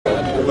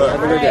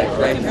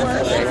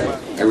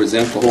I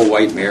resent the whole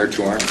white mayor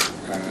charm.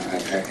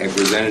 I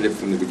presented it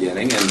from the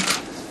beginning,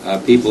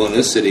 and people in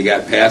this city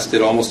got past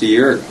it almost a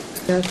year ago.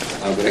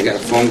 But I got a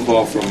phone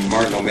call from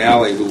Martin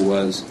O'Malley, who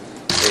was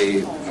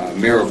a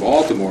mayor of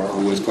Baltimore,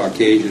 who was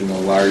Caucasian, a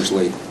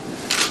largely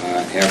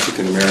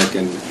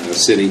African-American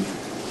city,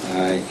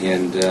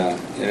 and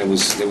it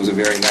was a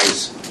very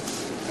nice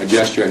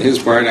gesture on his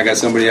part, and I got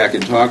somebody I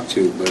can talk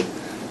to. But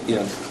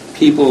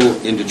people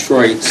in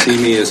Detroit see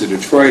me as a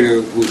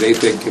Detroiter who they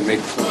think can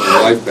make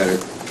their life better.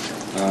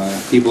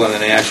 People on the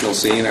national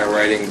scene are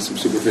writing some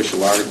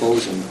superficial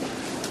articles, and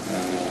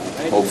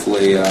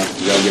hopefully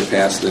they'll get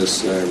past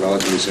this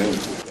relatively soon.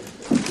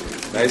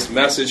 Nice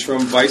message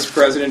from Vice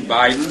President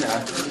Biden,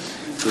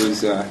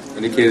 who's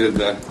indicated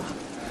the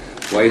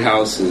White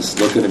House is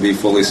looking to be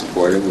fully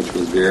supportive, which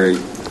was very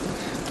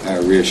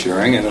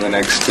reassuring. And in the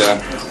next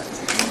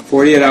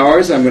 48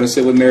 hours, I'm going to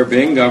sit with Mayor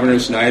Bing, Governor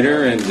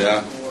Snyder, and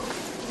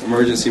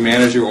Emergency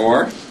Manager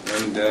Orr,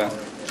 and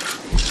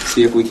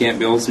see if we can't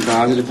build some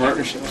positive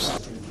partnerships.